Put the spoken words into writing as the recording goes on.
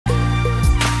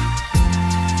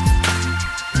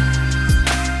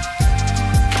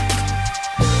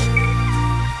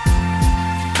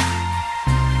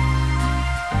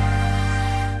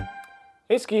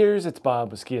Skiers, it's Bob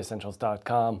with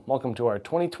Skiessentials.com. Welcome to our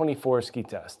 2024 ski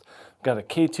test. We've got a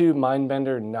K2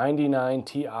 Mindbender 99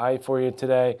 Ti for you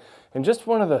today, and just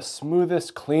one of the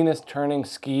smoothest, cleanest turning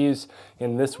skis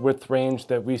in this width range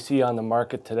that we see on the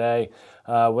market today.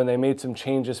 When they made some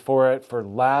changes for it for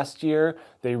last year,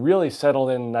 they really settled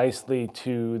in nicely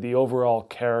to the overall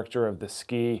character of the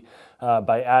ski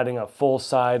by adding a full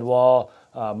sidewall,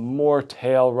 more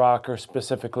tail rocker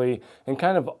specifically, and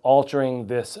kind of altering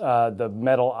this the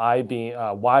metal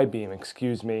Y-beam,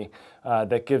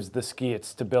 that gives the ski its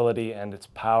stability and its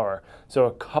power. So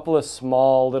a couple of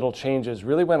small little changes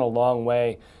really went a long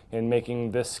way in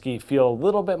making this ski feel a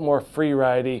little bit more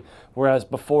free-ridey, whereas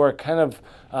before it kind of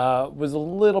was a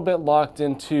little bit locked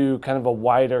into kind of a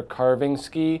wider carving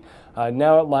ski.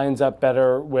 Now it lines up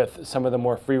better with some of the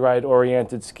more free-ride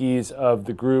oriented skis of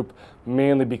the group,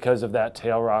 mainly because of that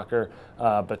tail rocker,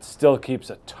 but still keeps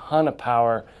a ton of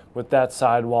power with that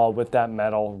sidewall, with that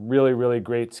metal. Really, really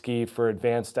great ski for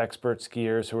advanced expert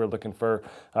skiers who are looking for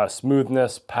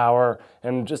smoothness, power,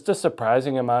 and just a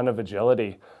surprising amount of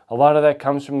agility. A lot of that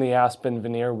comes from the Aspen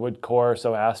veneer wood core,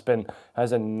 so Aspen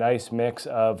has a nice mix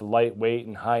of lightweight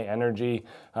and high energy.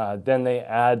 Then they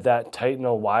add that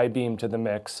Titanal Y-beam to the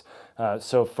mix.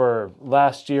 So for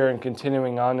last year and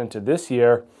continuing on into this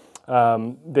year,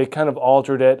 they kind of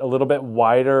altered it, a little bit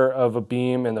wider of a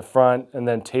beam in the front and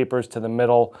then tapers to the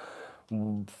middle,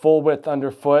 full width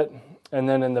underfoot. And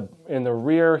then in the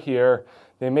rear here,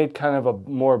 they made kind of a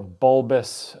more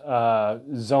bulbous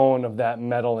zone of that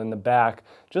metal in the back,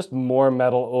 just more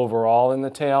metal overall in the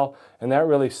tail, and that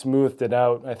really smoothed it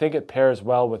out. I think it pairs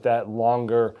well with that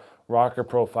longer rocker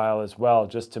profile as well,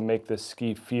 just to make this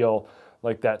ski feel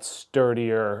like that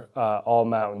sturdier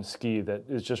all-mountain ski that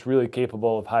is just really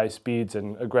capable of high speeds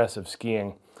and aggressive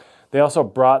skiing. They also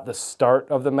brought the start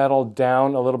of the metal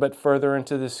down a little bit further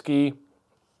into the ski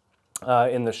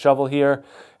in the shovel here,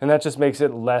 and that just makes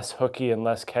it less hooky and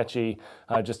less catchy,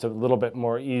 just a little bit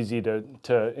more easy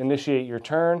to initiate your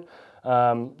turn.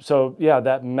 So yeah,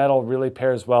 that metal really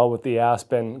pairs well with the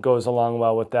Aspen, goes along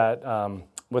well with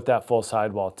that full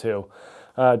sidewall too.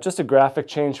 Just a graphic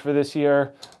change for this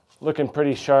year, looking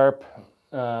pretty sharp,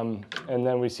 and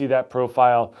then we see that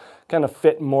profile kind of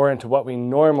fit more into what we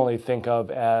normally think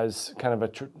of as kind of a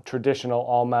traditional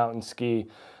all-mountain ski.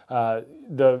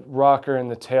 The rocker and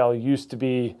the tail used to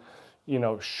be,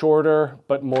 shorter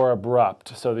but more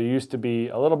abrupt. So there used to be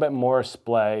a little bit more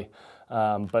splay,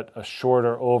 but a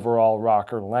shorter overall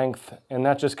rocker length, and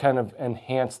that just kind of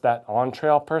enhanced that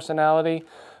on-trail personality,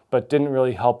 but didn't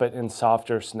really help it in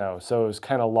softer snow. So it was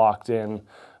kind of locked in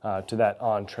to that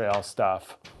on-trail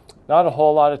stuff. Not a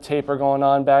whole lot of taper going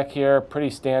on back here, pretty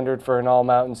standard for an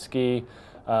all-mountain ski.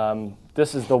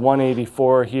 This is the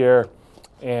 184 here,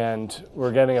 and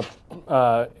we're getting a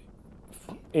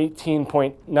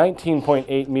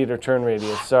 19.8 meter turn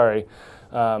radius, sorry.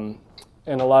 And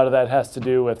a lot of that has to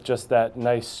do with just that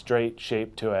nice straight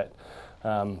shape to it.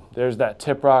 There's that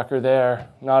tip rocker there,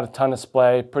 not a ton of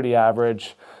splay, pretty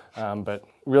average, but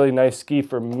really nice ski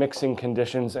for mixing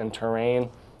conditions and terrain,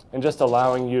 and just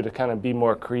allowing you to kind of be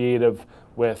more creative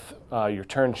with your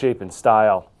turn shape and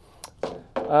style.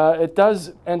 It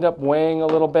does end up weighing a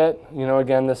little bit.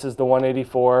 Again, this is the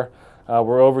 184.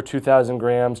 We're over 2,000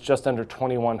 grams, just under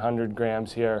 2,100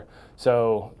 grams here.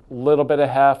 So a little bit of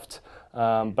heft,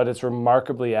 but it's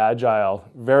remarkably agile,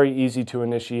 very easy to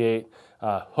initiate,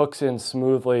 hooks in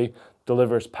smoothly,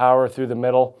 delivers power through the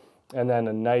middle, and then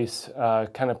a nice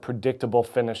kind of predictable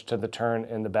finish to the turn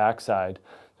in the backside.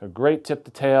 So great tip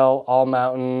to tail, all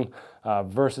mountain,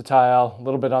 versatile, a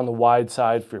little bit on the wide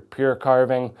side for pure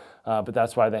carving, but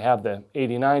that's why they have the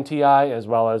 89 Ti as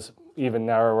well as even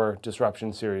narrower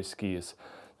Disruption Series skis.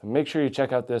 So make sure you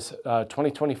check out this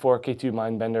 2024 K2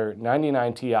 Mindbender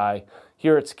 99 Ti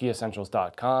here at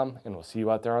Skiessentials.com, and we'll see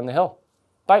you out there on the hill.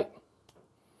 Bye.